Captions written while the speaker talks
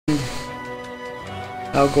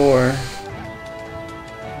Al Gore.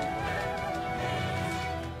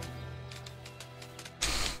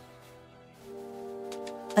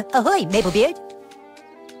 Ahoy, Maplebeard.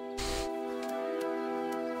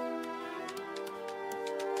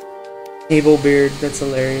 Maplebeard, that's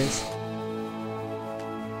hilarious.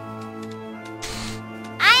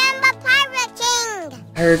 I am the Pirate King!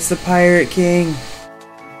 It's the Pirate King.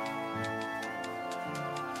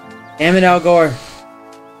 Damn it, Al Gore.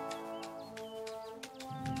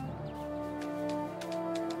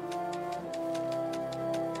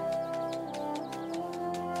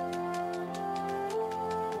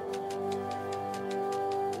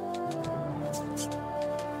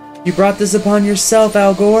 You brought this upon yourself,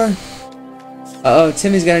 Al Gore. Uh-oh,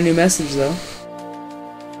 Timmy's got a new message, though.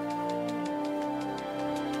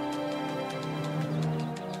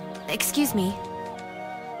 Excuse me.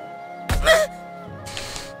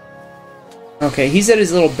 Okay, he's at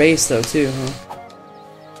his little base, though, too, huh?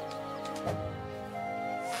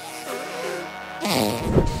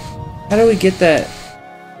 How do we get that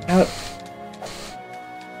out?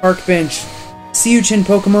 Park bench. See you, Chin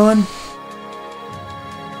Pokemon.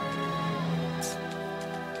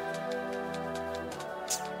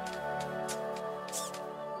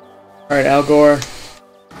 Alright, Al Gore.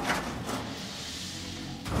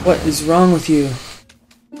 What is wrong with you?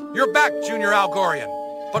 You're back, Junior Algorian.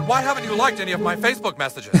 But why haven't you liked any of my Facebook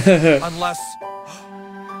messages? Unless...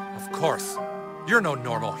 Of course. You're no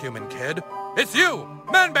normal human kid. It's you,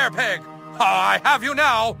 Man-Bear Pig! I have you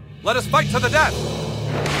now! Let us fight to the death!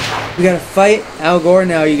 We gotta fight Al Gore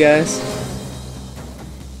now, you guys.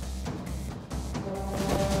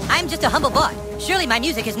 I'm just a humble bot. Surely my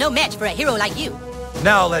music is no match for a hero like you.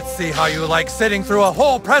 Now let's see how you like sitting through a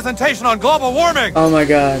whole presentation on global warming! Oh my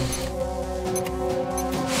god.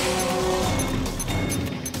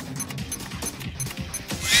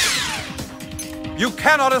 You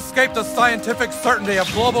cannot escape the scientific certainty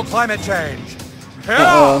of global climate change.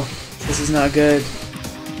 Uh-oh. This is not good.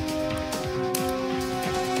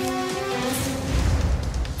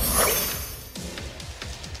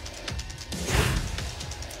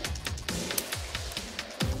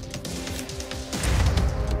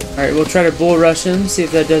 Alright, we'll try to bull rush him, see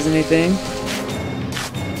if that does anything.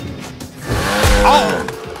 Oh!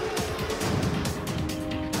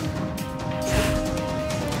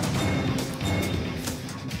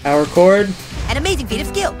 Power cord. An amazing feat of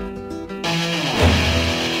skill.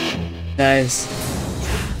 Nice.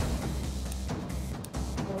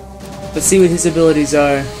 Let's see what his abilities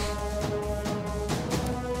are.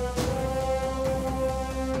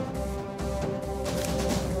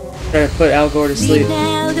 Try to put Al Gore to sleep.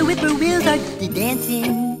 Now the whippoorwills are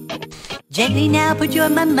dancing. Gently now put your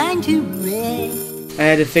mind to rest. I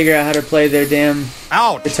had to figure out how to play their damn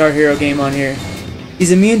Out! Guitar Hero game on here.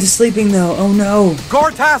 He's immune to sleeping though. Oh no.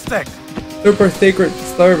 Gore-tastic! Super secret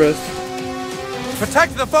service.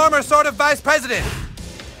 Protect the former sort of vice president!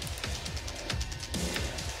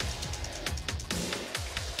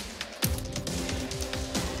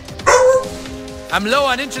 I'm low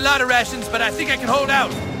on enchilada rations, but I think I can hold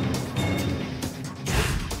out.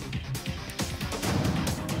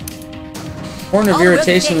 Horn of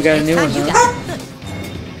Irritation, we got a new one, huh?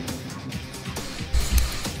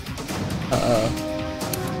 Uh-oh.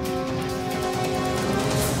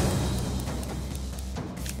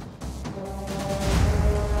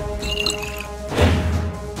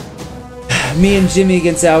 Me and Jimmy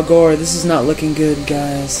against Al Gore. This is not looking good,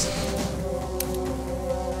 guys.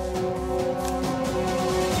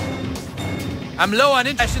 I'm low on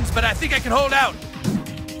rations, but I think I can hold out.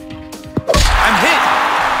 I'm hit!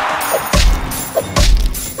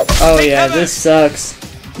 Oh yeah, this sucks.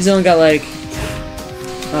 He's only got like...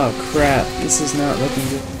 Oh crap, this is not looking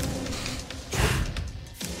good.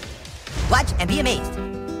 Watch and be amazed.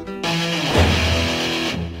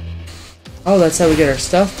 Oh, that's how we get our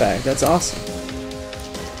stuff back. That's awesome.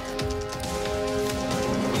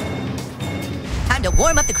 Time to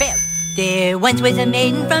warm up the crowd. There once was a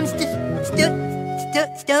maiden from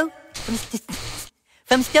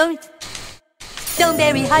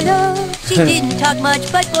Stoneberry Hollow. She didn't talk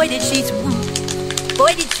much, but boy did she swoop.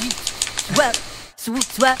 Boy did she swap, swoop,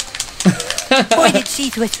 swap. Boy did she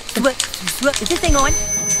swap, swoop, swoop. Is this thing on?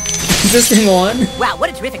 Is this thing on? Wow, what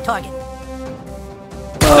a terrific target.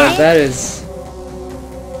 Oh, that is...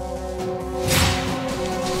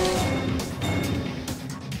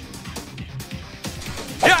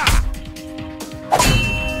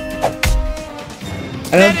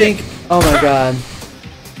 I don't think... Oh my god.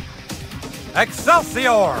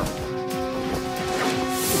 Excelsior!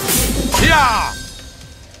 Yeah!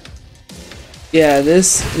 Yeah,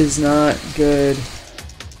 this is not good.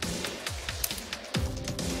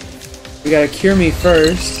 We gotta cure me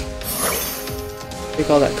first. Take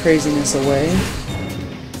all that craziness away.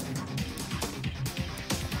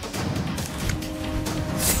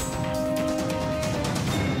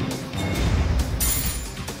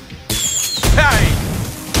 Hey!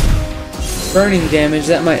 Burning damage,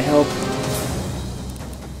 that might help.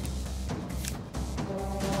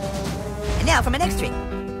 And now for my next trick.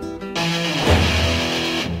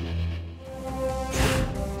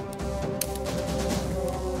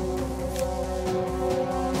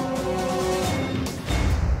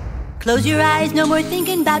 Close your eyes, no more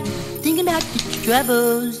thinking about your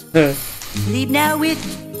troubles. Sleep now with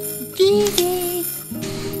Jesus,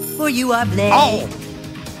 for you are blessed. Oh!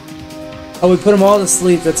 Oh, we put them all to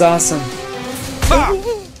sleep. That's awesome. Ah!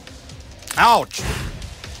 Ouch!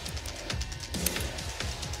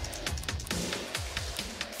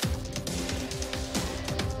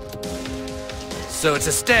 So it's a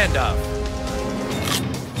standoff.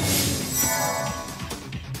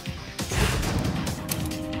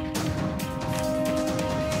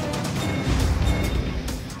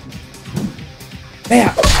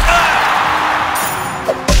 Yeah.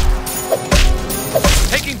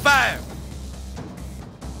 Taking fire!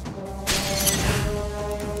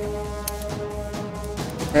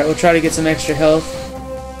 Alright, we'll try to get some extra health.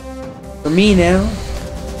 For me now.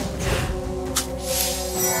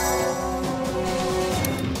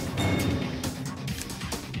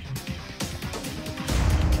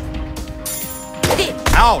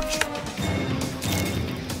 Ouch!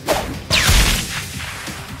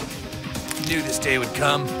 Knew this day would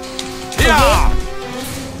come. Yeah!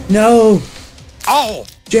 No! Oh!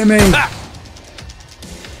 Jimmy! Ha!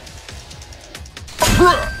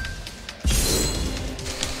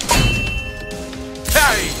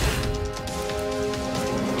 Hey!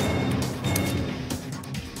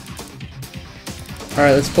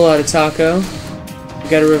 Alright, let's pull out a taco. We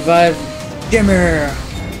gotta revive Jimmy!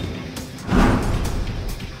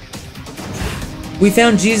 We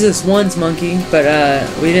found Jesus once, Monkey, but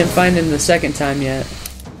we didn't find him the second time yet.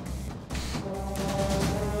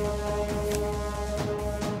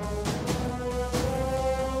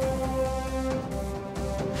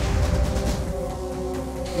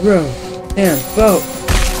 Row and boat.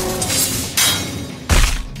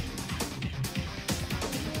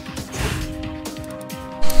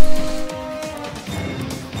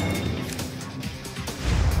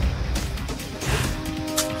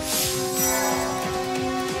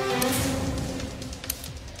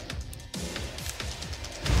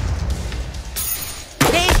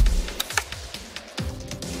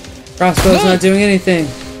 Crossbow's not doing anything.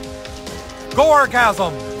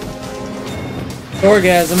 Gorgasm!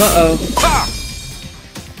 Orgasm, uh-oh. Ha!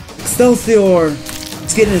 Excelsior!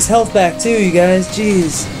 He's getting his health back too, you guys.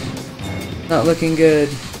 Jeez. Not looking good.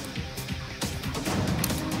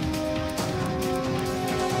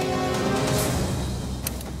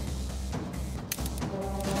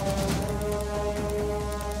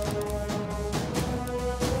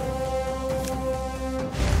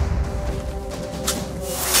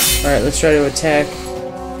 Alright, let's try to attack.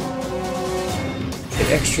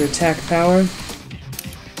 Get extra attack power.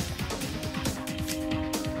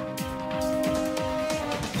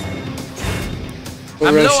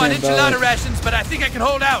 I'm low on enchilada rations, but I think I can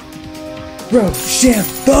hold out.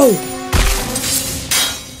 Rochambeau!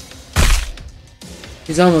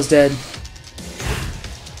 He's almost dead.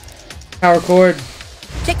 Power cord.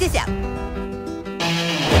 Check this out.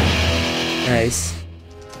 Nice.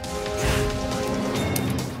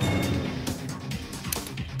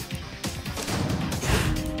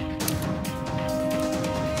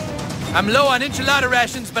 I'm low on enchilada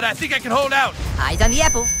rations, but I think I can hold out. Eyes on the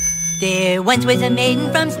apple. There once was a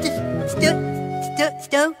maiden from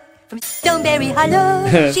Stoneberry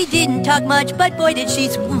Hollow. She didn't talk much, but boy did she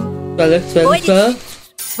swoon. Boy did she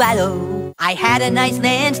swallow. I had a nice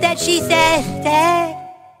lance that she said that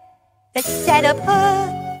set up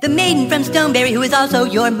her. The maiden from Stoneberry, who is also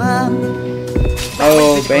your mom.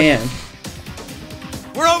 Oh, man.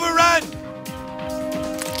 We're overrun!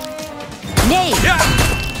 Nay. Yeah!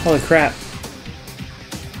 Holy crap.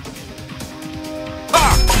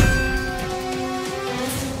 Ha!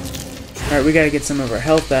 Alright, we gotta get some of our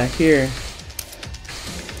health back here.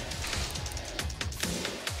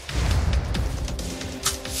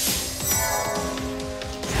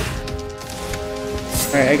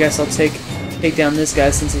 Alright, I guess I'll take down this guy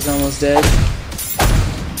since he's almost dead.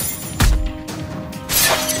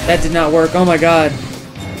 That did not work. Oh my god.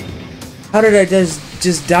 How did I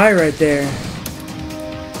just die right there?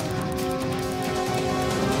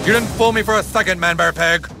 You didn't fool me for a second, Man-Bear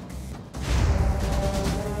Pig.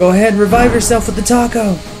 Go ahead, revive yourself with the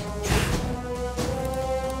taco.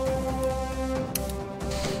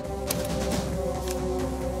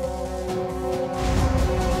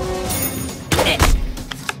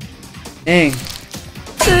 Dang.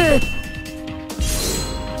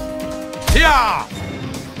 Yeah!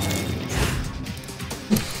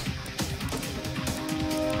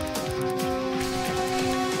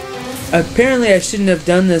 Apparently I shouldn't have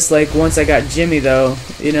done this like once I got Jimmy though,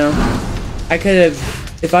 you know. I could have,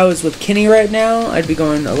 if I was with Kenny right now, I'd be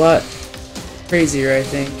going a lot crazier, I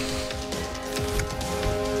think.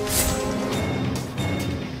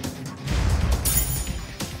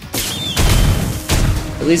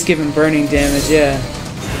 At least give him burning damage, yeah.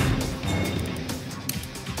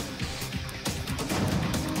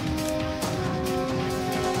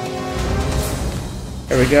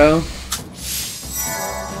 There we go.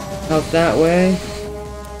 Help that way.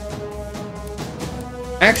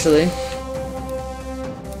 Actually.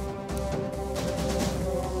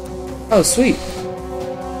 Oh, sweet.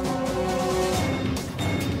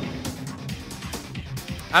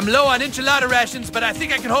 I'm low on enchilada rations, but I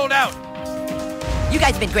think I can hold out. You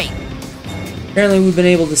guys have been great. Apparently we've been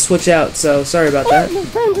able to switch out, so sorry about that.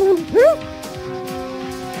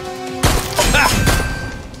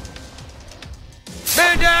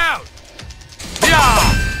 Man down!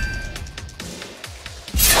 Yeah!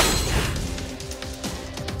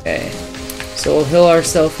 Okay. So we'll heal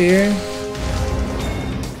ourselves here.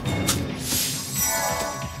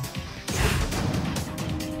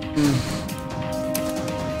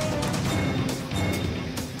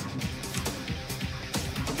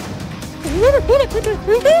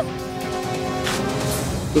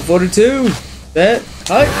 With 42! That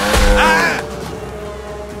height! Ah!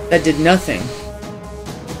 That did nothing.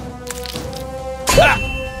 Ah!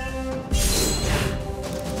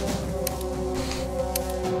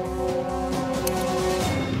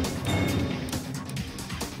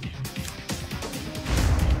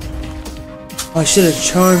 Oh, I should have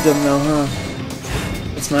charmed him though, huh?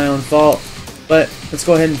 That's my own fault. But let's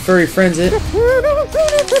go ahead and furry friends it.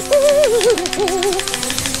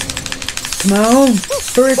 Come on!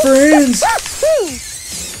 Furry friends!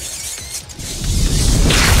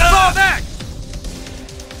 Fall back!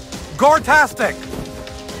 Gore-tastic!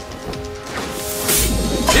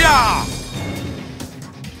 Yeah!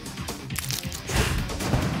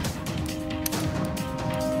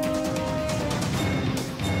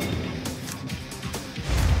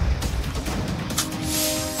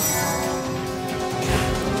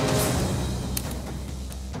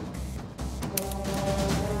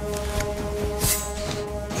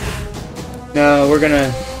 No,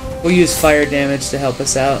 we'll use fire damage to help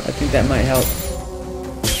us out. I think that might help.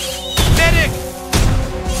 Medic!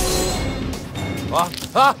 Ah,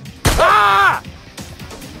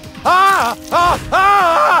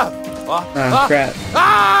 crap.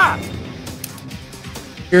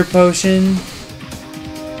 Cure potion.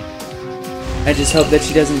 I just hope that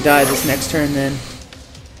she doesn't die this next turn then.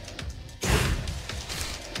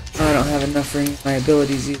 Oh, I don't have enough for my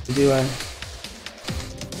abilities either, do I?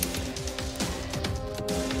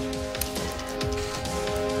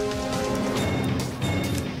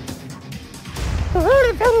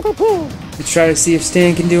 Let's try to see if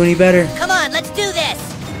Stan can do any better. Come on, let's do this.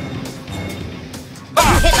 You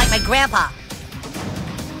hit like my grandpa.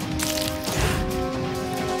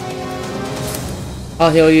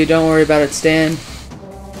 I'll heal you, don't worry about it, Stan.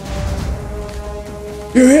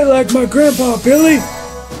 You hit like my grandpa, Billy!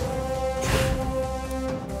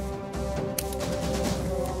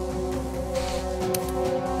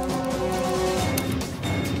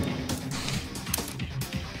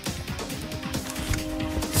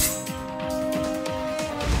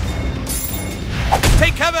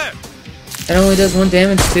 Take cover! That only does 1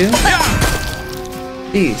 damage too?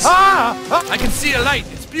 Jeez. I can see a light.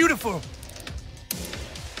 It's beautiful.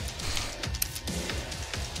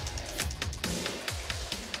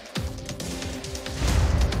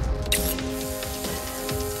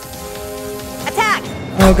 Attack!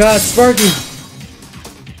 Oh god, Sparky!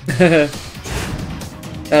 That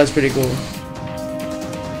was pretty cool.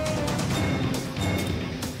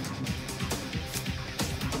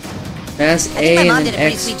 Mass I A think my mom and did a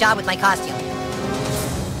then pretty X. sweet job with my costume.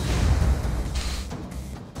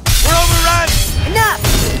 We're overrun! Enough!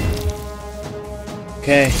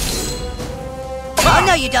 Okay. Oh,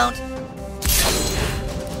 no, you don't.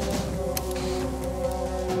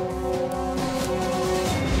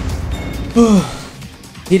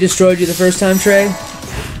 He destroyed you the first time, Trey?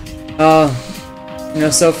 You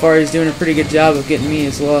know, so far he's doing a pretty good job of getting me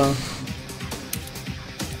as well.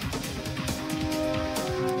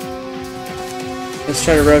 Let's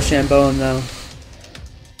try to Rochambeau him though.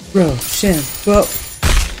 Rochambeau.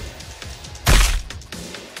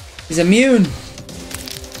 He's immune.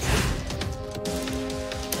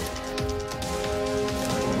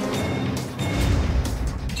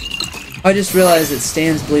 I just realized that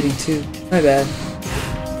Stan's bleeding too. My bad.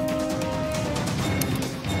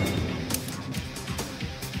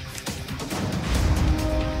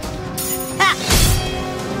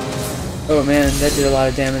 Oh man, that did a lot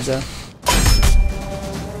of damage though.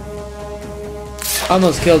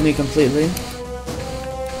 Almost killed me completely.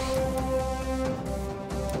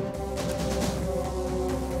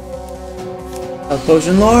 Health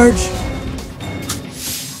potion large.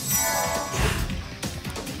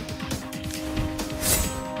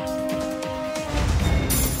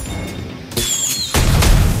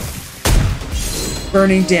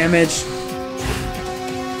 Burning damage.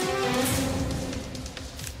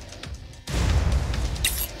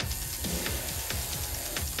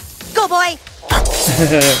 Go, boy!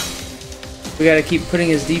 We gotta keep putting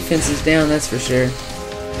his defenses down, that's for sure.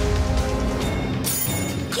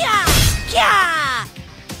 Yeah! Yeah!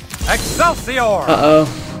 Excelsior! Uh-oh.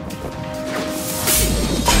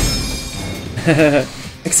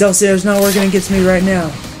 Excelsior's not working against me right now.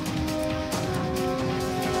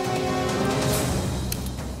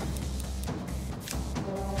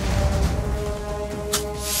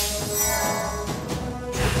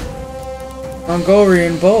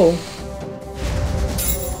 Mongolian bow.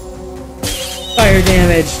 Fire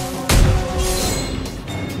damage.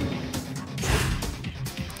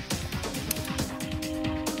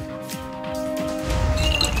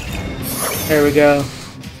 There we go.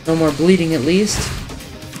 No more bleeding at least.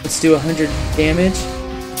 Let's do 100 damage.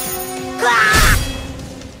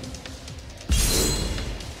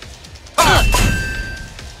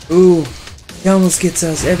 Ooh, he almost gets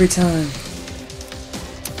us every time.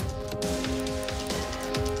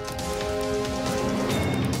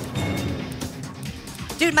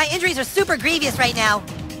 Dude, my injuries are super grievous right now.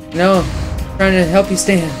 No, trying to help you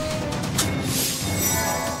stand.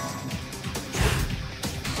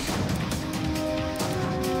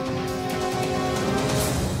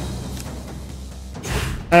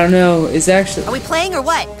 I don't know, is actually... Are we playing or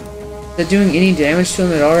what? Is that doing any damage to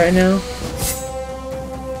him at all right now?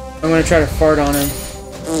 I'm gonna try to fart on him.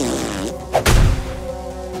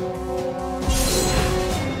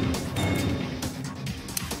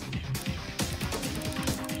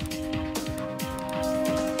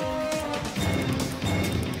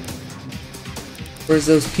 Where's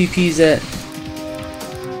those PPs at?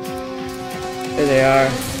 There they are.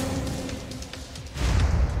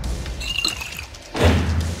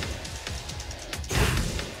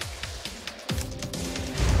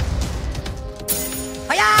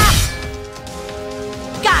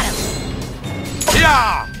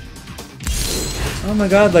 Oh my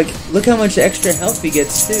god, like, look how much extra health he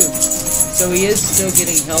gets, too. So he is still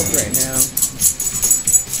getting health right now.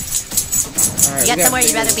 Alright, you got somewhere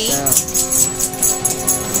you'd rather be?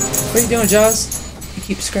 What are you doing, Jaws? You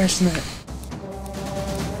keep scratching that.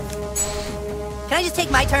 Can I just take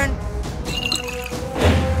my turn?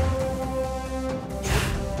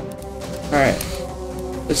 Alright.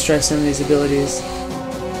 Let's try some of these abilities.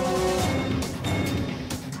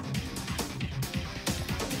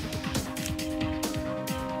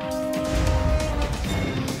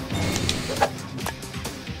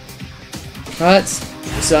 Oh, that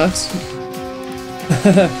sucks.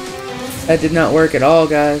 That did not work at all,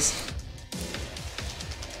 guys.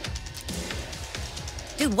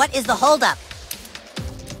 Dude, what is the holdup?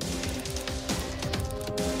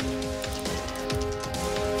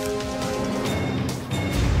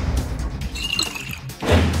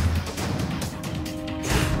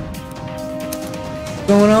 What's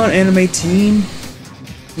going on, anime team?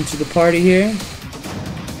 Into the party here.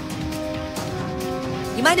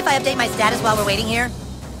 You mind if I update my status while we're waiting here?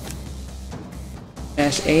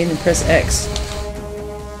 Mash A and then press X.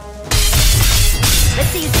 Let's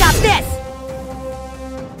see you stop this!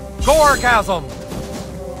 Goregasm!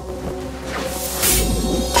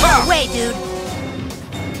 No way, dude!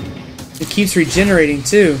 It keeps regenerating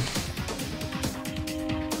too.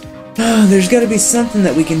 There's gotta be something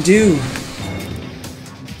that we can do.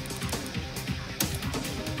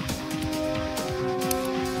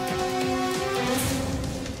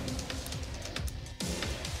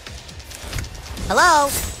 Hello?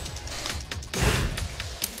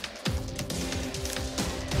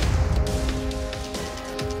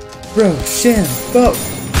 Chesypoof.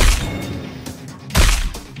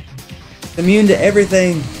 Immune to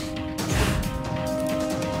everything.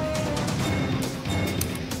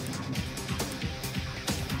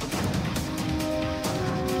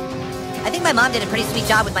 I think my mom did a pretty sweet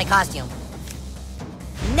job with my costume.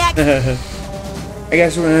 Next! I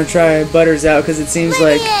guess we're gonna try Butters out because it seems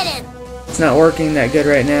like it's not working that good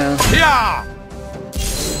right now. Yeah!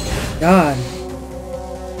 God.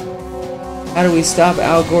 How do we stop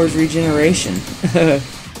Al Gore's regeneration?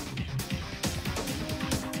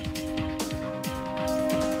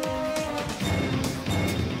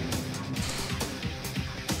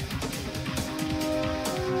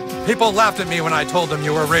 People laughed at me when I told them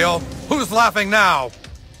you were real. Who's laughing now?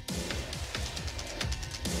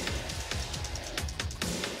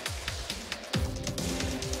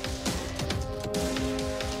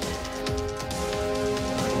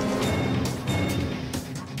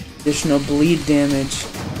 Additional bleed damage.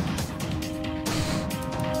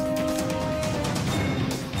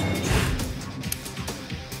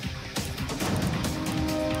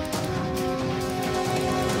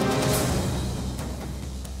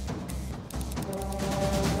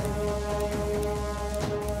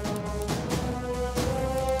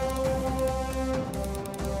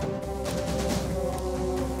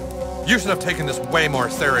 You should have taken this way more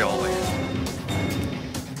serially.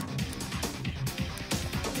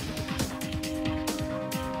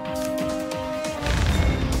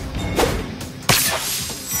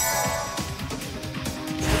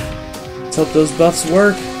 Let's hope those buffs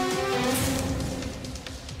work.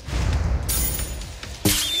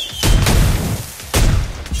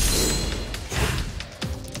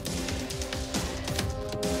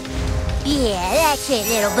 Yeah, that's it,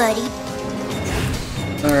 little buddy.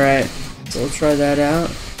 Alright, so we'll try that out.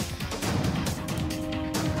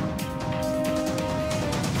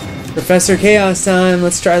 Professor Chaos time,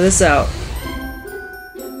 let's try this out.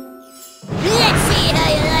 Let's see how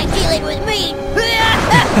you like dealing with me.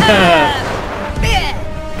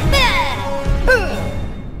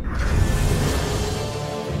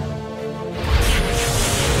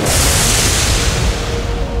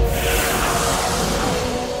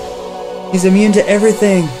 He's immune to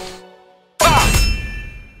everything.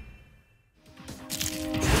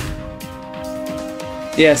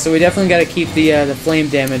 Yeah, so we definitely got to keep the flame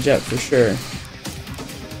damage up for sure.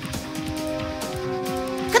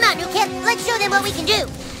 Come on, new kid. Let's show them what we can do.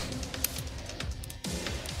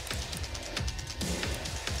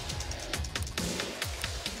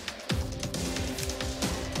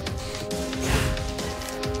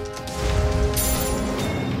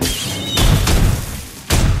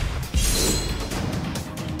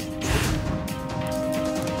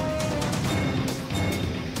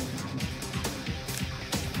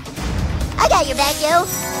 I got your back, yo.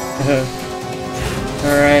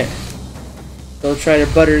 Alright. So we'll try to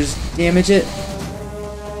butters damage it.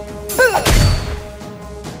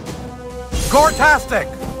 Gore-tastic!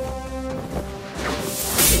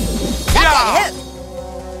 That hurt.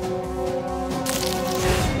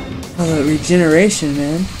 Oh, that regeneration,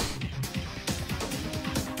 man.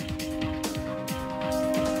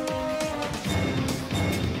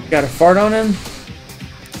 Got a fart on him?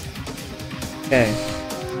 Okay.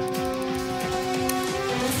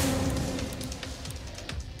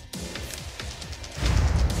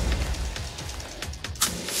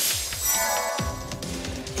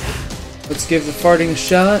 Let's give the farting a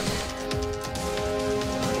shot.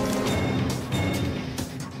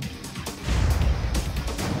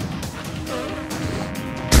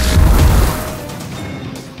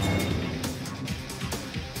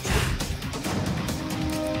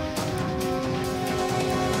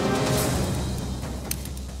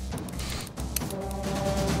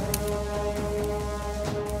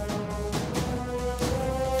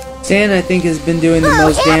 Stan, I think, has been doing the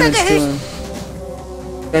most damage to him.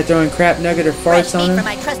 Try throwing crap nugget or farts on for him.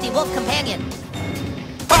 my trusty wolf companion.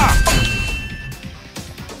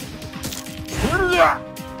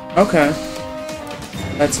 Okay.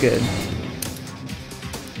 That's good.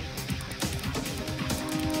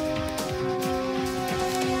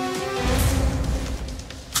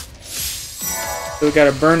 So we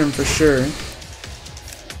gotta burn him for sure.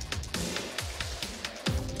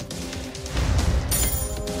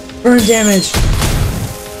 Burn damage!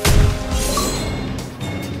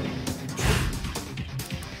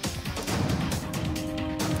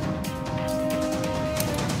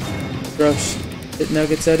 Throw shit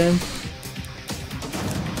nuggets at him.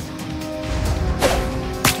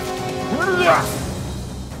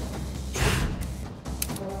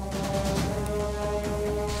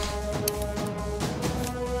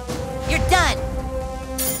 You're done.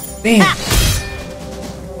 Bam! Ha!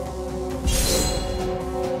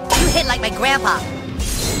 You hit like my grandpa.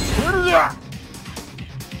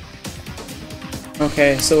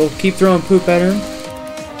 Okay, so we'll keep throwing poop at him.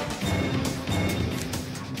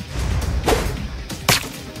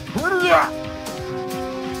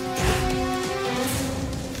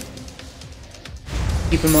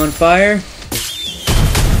 Keep him on fire.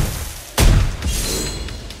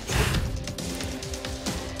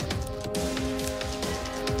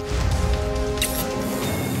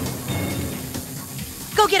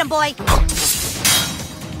 get him, boy.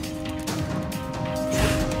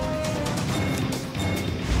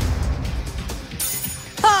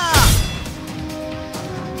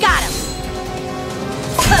 Got him.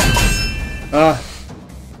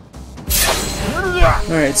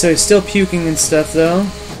 Alright, so he's still puking and stuff, though.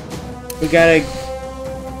 We gotta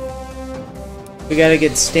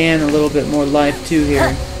get Stan a little bit more life, too,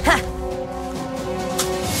 here.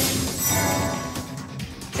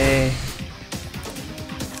 Okay.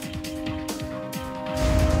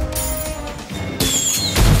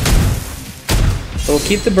 So we'll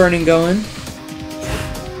keep the burning going.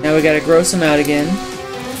 Now we gotta gross him out again.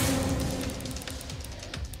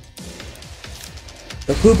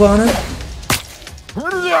 So poop on him.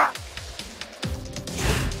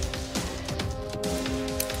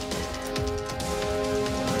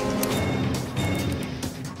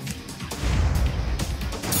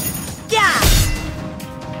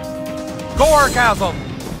 Gorgasm!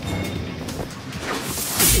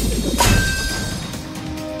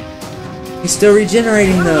 He's still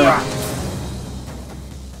regenerating, though.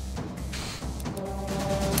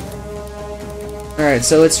 Alright,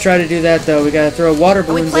 so let's try to do that, though. We gotta throw water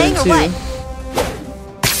balloons in, too.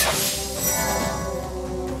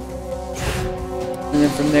 And then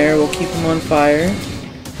from there, we'll keep him on fire.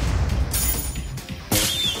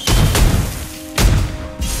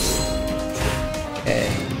 Okay.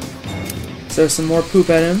 Throw some more poop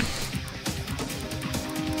at him.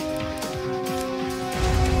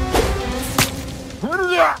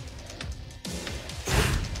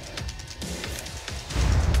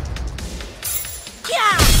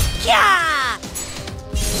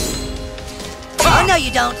 Oh, no,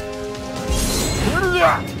 you don't.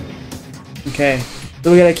 Okay.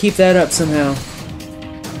 So we gotta keep that up somehow.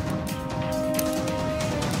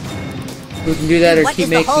 We can do that or What keep is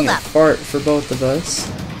the making it holdup? fart for both of us.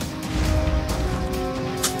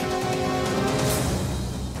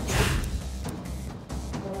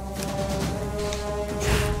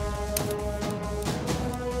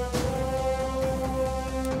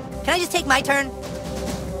 Can I just take my turn?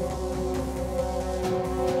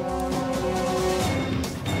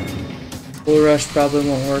 Bull Rush probably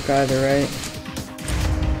won't work either, right?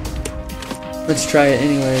 Let's try it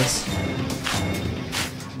anyways.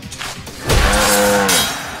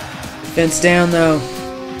 Fence down though.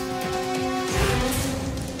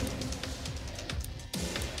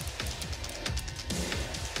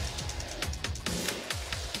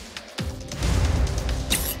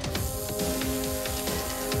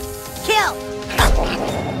 Kill!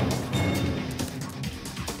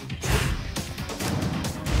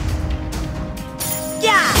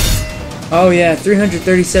 Yeah! Oh yeah,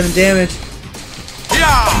 337 damage.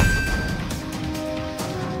 Yeah!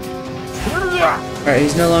 Alright,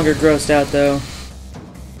 he's no longer grossed out though.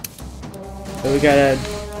 So we gotta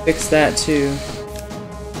fix that too.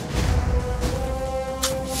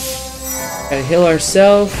 Gotta heal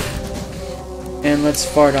ourselves. And let's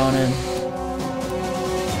fart on him.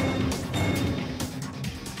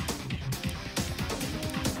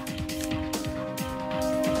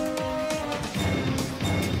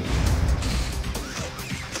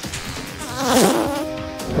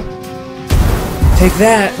 Take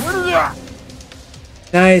that!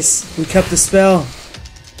 Nice, we kept the spell.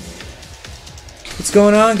 What's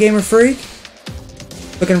going on, Gamer Freak?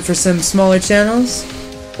 Looking for some smaller channels?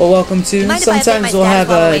 Well, welcome to. Mind if I update my Sometimes we'll status have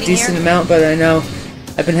while we're a waiting decent here? amount, but I know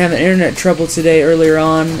I've been having internet trouble today earlier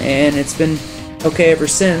on, and it's been okay ever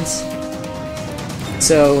since.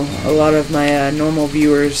 So, a lot of my normal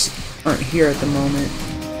viewers aren't here at the moment.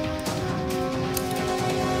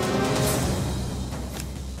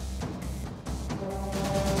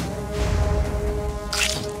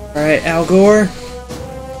 Alright, Al Gore. I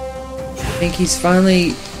think we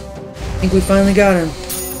finally got him.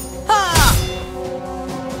 Ha!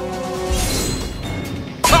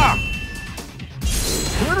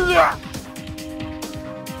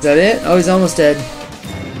 Is that it? Oh, he's almost dead.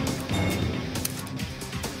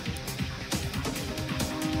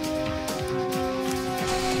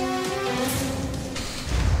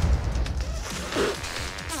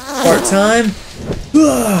 Part time.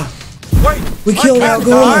 Wait! We killed I Al can't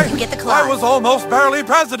Gore. die. You get the I claw. was almost barely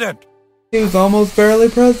president! He was almost barely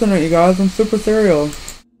president, you guys. I'm super serial.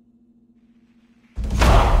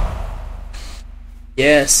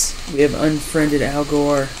 Yes, we have unfriended Al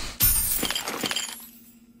Gore.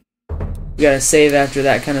 We gotta save after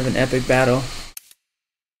that kind of an epic battle.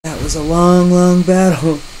 That was a long, long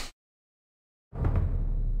battle.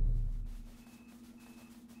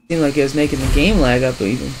 Seemed like it was making the game lag up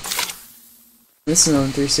even. This is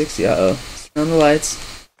on 360. Uh-oh. Turn on the lights.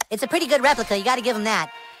 It's a pretty good replica, you gotta give him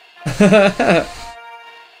that.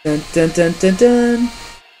 Dun dun dun dun dun.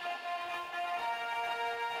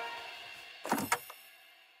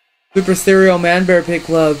 Super Serial Man Bear Pig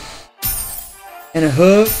Club. And a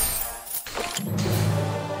hoof.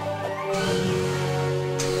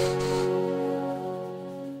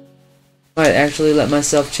 Might actually let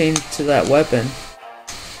myself change to that weapon.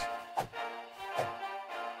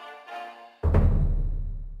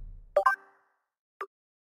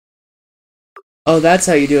 Oh, that's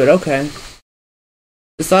how you do it, okay.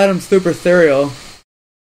 This item's super ethereal.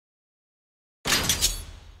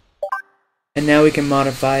 And now we can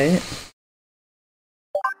modify it.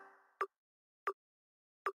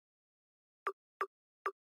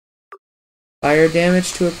 Fire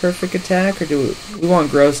damage to a perfect attack, or do we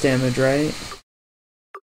want gross damage, right?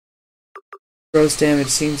 Gross damage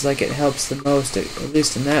seems like it helps the most, at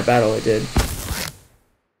least in that battle it did.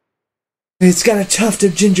 It's got a tuft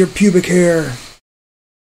of ginger pubic hair.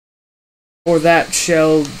 Or that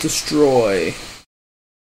shall destroy.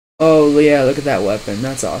 Oh yeah, look at that weapon.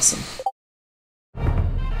 That's awesome.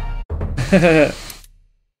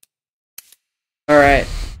 Alright.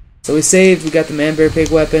 So we saved, we got the Man Bear Pig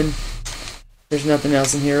weapon. There's nothing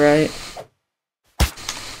else in here, right?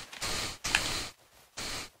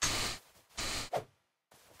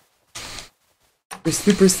 The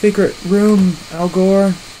super secret room, Al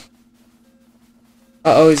Gore.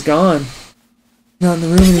 Uh-oh, he's gone. Not in the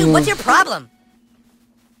room anymore. Dude, what's your problem?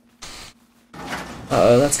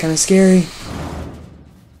 Uh-oh, that's kind of scary.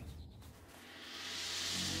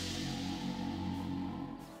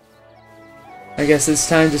 I guess it's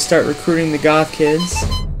time to start recruiting the goth kids.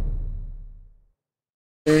 Are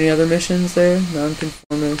there any other missions there?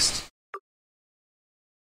 Nonconformist.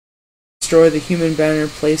 Destroy the human banner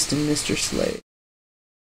placed in Mr. Slade.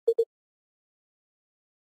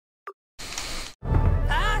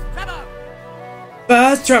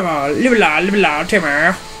 Fast travel! Live loud,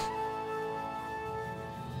 Timmer!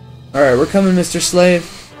 Alright, we're coming, Mr. Slave.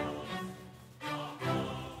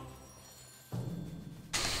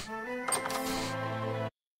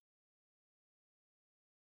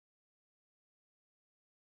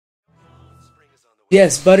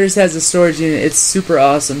 Yes, Butters has a storage unit. It's super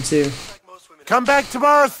awesome, too. Come back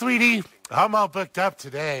tomorrow, sweetie. I'm all booked up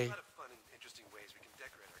today.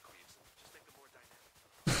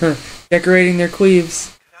 Decorating their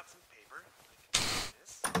queeves.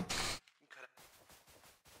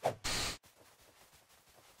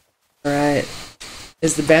 Alright.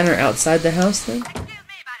 Is the banner outside the house then?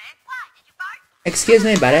 Excuse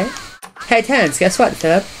me, buddy. Hey, Terrence, guess what,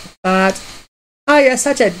 Philip? But... Oh, you're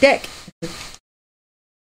such a dick!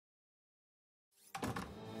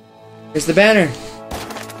 Here's the banner.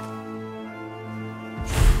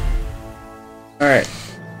 Alright.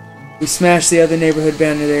 We smashed the other neighborhood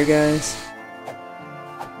banner there, guys.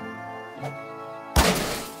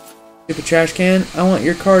 Stupid trash can. I want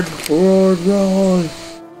your cardboard roll.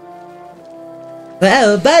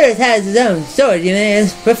 Well, Butters has his own storage unit.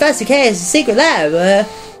 It's Professor K's secret lab.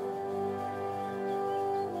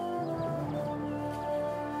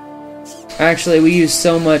 Actually, we use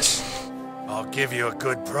so much. I'll give you a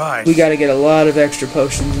good price. We gotta get a lot of extra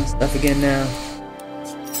potions and stuff again now.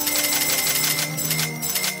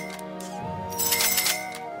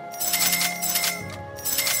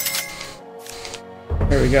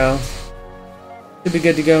 There we go. Should be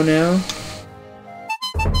good to go now.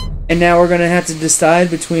 And now we're gonna have to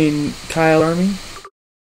decide between Kyle's army.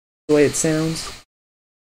 The way it sounds.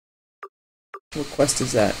 What quest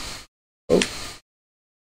is that? Oh.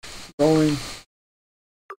 Rolling.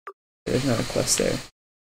 There's not a quest there.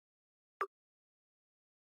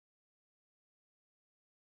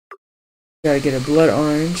 Gotta get a blood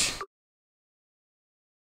orange.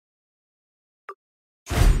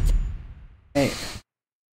 Hey.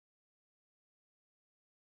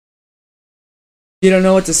 You don't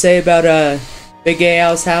know what to say about Big Gay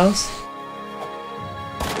Al's house?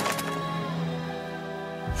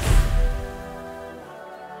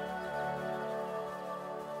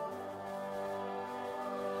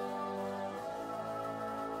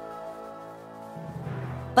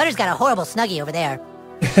 Butter's got a horrible snuggie over there.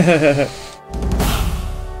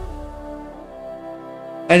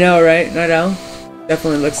 I know, right? Night Owl?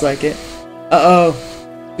 Definitely looks like it. Uh-oh.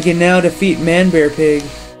 We can now defeat Man Bear Pig.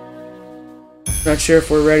 Not sure if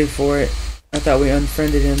we're ready for it. I thought we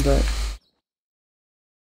unfriended him, but...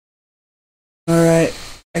 Alright.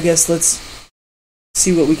 I guess let's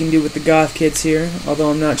see what we can do with the goth kids here. Although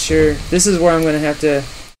I'm not sure. This is where I'm going to have to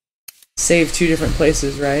save 2 different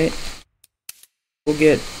places, right? We'll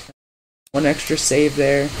get one extra save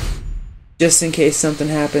there. Just in case something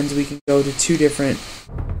happens, we can go to two different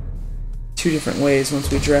ways once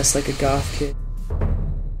we dress like a goth kid.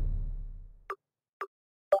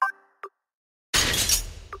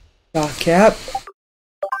 Goth cap.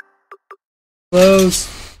 Close.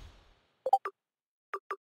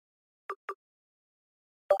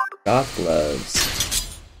 Goth gloves.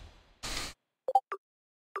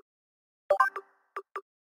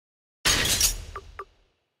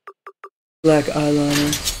 Black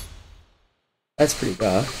eyeliner. That's pretty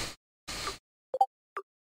goth.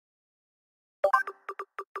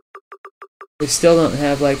 We still don't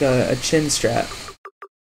have like a chin strap.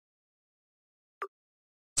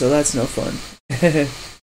 So that's no fun.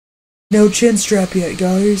 No chin strap yet,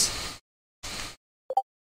 guys.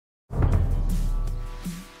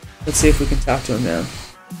 Let's see if we can talk to him now.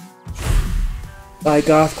 Buy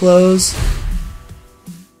goth clothes.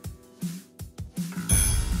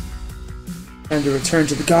 Time to return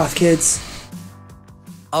to the goth kids.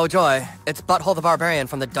 Oh joy, it's Butthole the Barbarian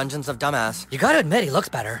from the Dungeons of Dumbass. You gotta admit, he looks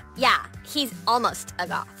better. Yeah, he's almost a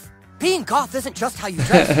goth. Being goth isn't just how you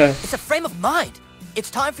dress, it's a frame of mind. It's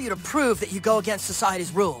time for you to prove that you go against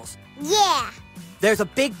society's rules. Yeah. There's a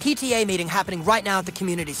big PTA meeting happening right now at the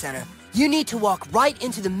community center. You need to walk right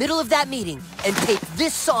into the middle of that meeting and tape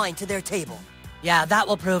this sign to their table. Yeah, that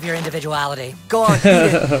will prove your individuality. Go on, eat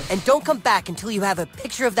it, and don't come back until you have a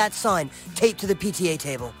picture of that sign taped to the PTA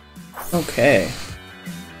table. Okay.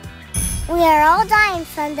 We are all dying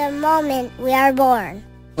from the moment we are born.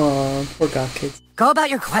 Aw, poor goth kids. Go about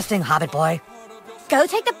your questing, Hobbit boy. Go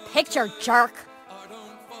take the picture, jerk.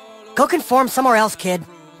 Go conform somewhere else, kid.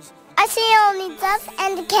 I see only death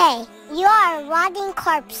and decay. You are a rotting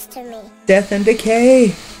corpse to me. Death and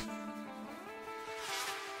decay.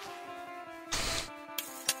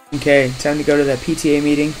 Okay, time to go to that PTA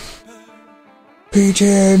meeting.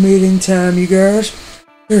 PTA meeting time, you guys.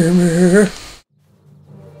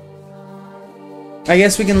 I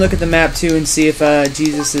guess we can look at the map too and see if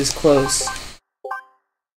Jesus is close.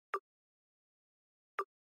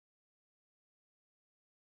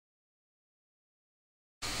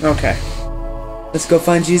 Okay. Let's go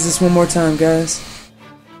find Jesus one more time, guys.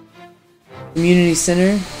 Community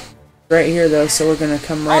center. Right here, though, so we're gonna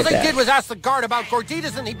come right back. All they did was ask the guard about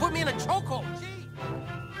gorditas and he put me in a chokehold.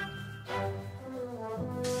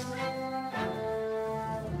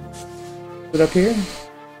 Is it up here?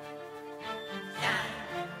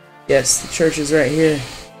 Yes, the church is right here.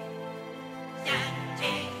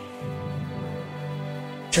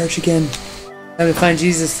 Church again. Time to find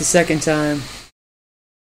Jesus the second time.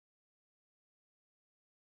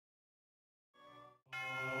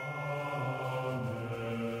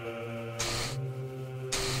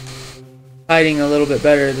 Hiding a little bit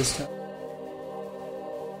better this time.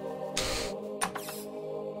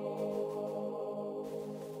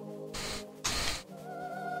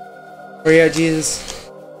 Where you at, Jesus?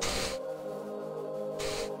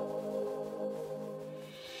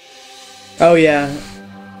 Oh yeah.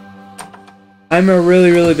 I'm a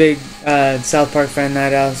really big South Park fan,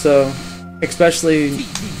 Night Owl, so especially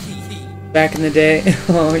back in the day,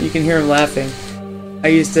 oh, you can hear him laughing. I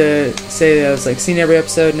used to say that I was like, seen every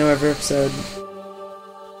episode, know every episode,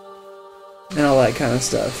 and all that kind of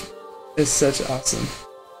stuff. It's such awesome.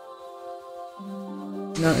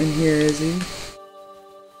 Not in here, is he?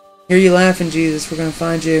 Hear you laughing, Jesus. We're gonna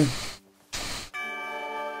find you.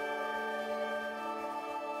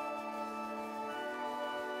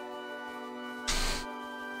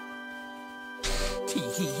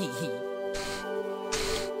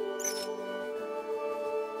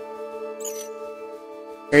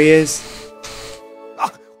 There he is.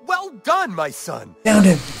 Well done, my son. Found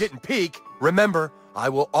him. You didn't peek. Remember, I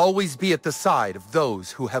will always be at the side of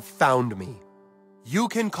those who have found me. You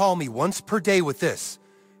can call me once per day with this,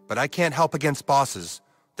 but I can't help against bosses.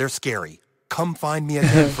 They're scary. Come find me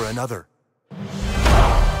again for another.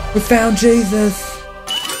 We found Jesus.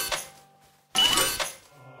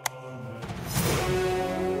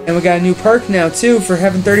 And we got a new perk now too for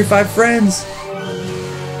having 35 friends.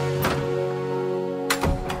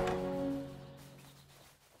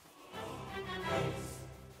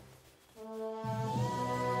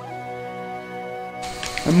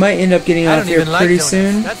 I might end up getting off here pretty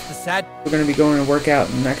soon. That's the sad. We're going to be going to work out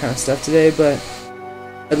and that kind of stuff today, but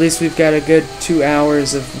at least we've got a good 2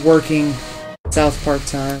 hours of working South Park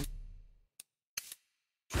time.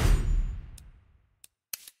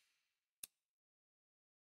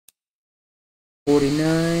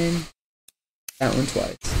 $49. That one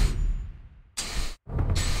twice.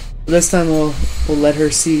 This time we'll let her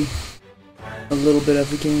see a little bit of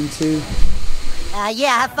the game too.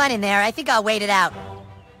 Yeah, have fun in there. I think I'll wait it out.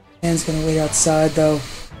 Anne's gonna wait outside though.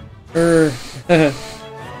 I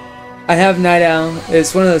have Night Owl.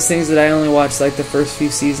 It's one of those things that I only watched like the first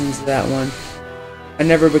few seasons of that one. I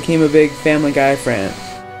never became a big Family Guy fan.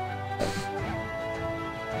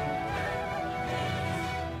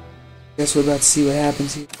 Guess we're about to see what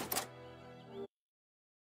happens here.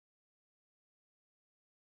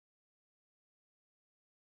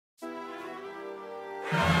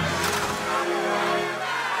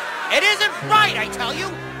 It isn't right, I tell you!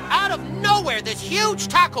 Out of nowhere, this huge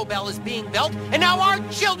Taco Bell is being built, and now our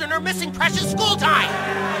children are missing precious school time!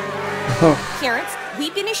 Parents,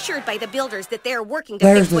 we've been assured by the builders that they are working to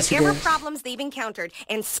There's fix Mr. whatever Garrett. problems they've encountered,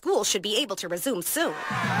 and school should be able to resume soon.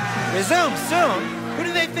 Resume soon? Who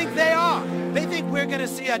do they think they are? They think we're gonna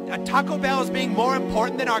see a Taco Bell as being more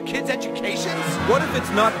important than our kids' educations? What if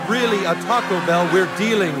it's not really a Taco Bell we're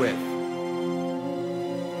dealing with?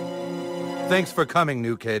 Thanks for coming,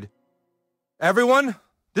 new kid. Everyone,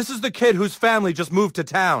 this is the kid whose family just moved to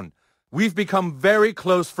town. We've become very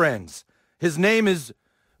close friends. His name is...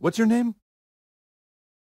 What's your name?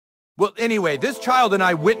 Well, anyway, this child and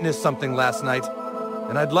I witnessed something last night,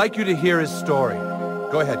 and I'd like you to hear his story.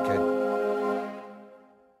 Go ahead, kid.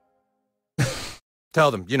 Tell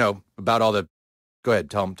them, you know, about all the... Go ahead,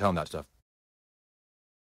 tell them that stuff.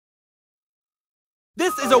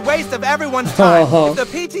 This is a waste of everyone's time. Oh. If the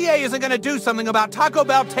PTA isn't gonna do something about Taco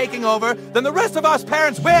Bell taking over, then the rest of us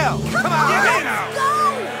parents will! Come on!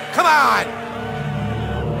 Come on!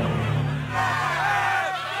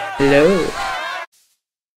 Hello.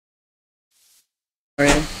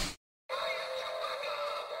 Alright.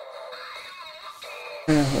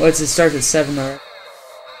 What's it start at 7 alright?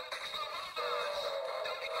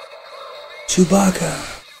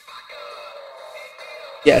 Chewbacca.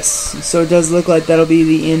 Yes, so it does look like that'll be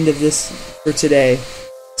the end of this for today.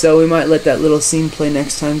 So we might let that little scene play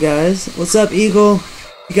next time, guys. What's up, Eagle?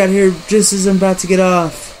 You got here just as I'm about to get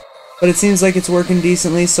off. But it seems like it's working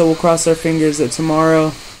decently, so we'll cross our fingers that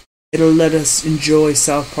tomorrow it'll let us enjoy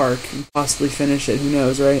South Park and possibly finish it. Who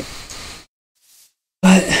knows, right?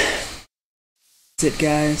 But that's it,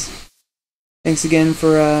 guys. Thanks again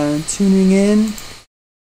for tuning in.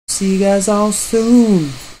 See you guys all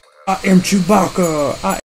soon. I am Chewbacca.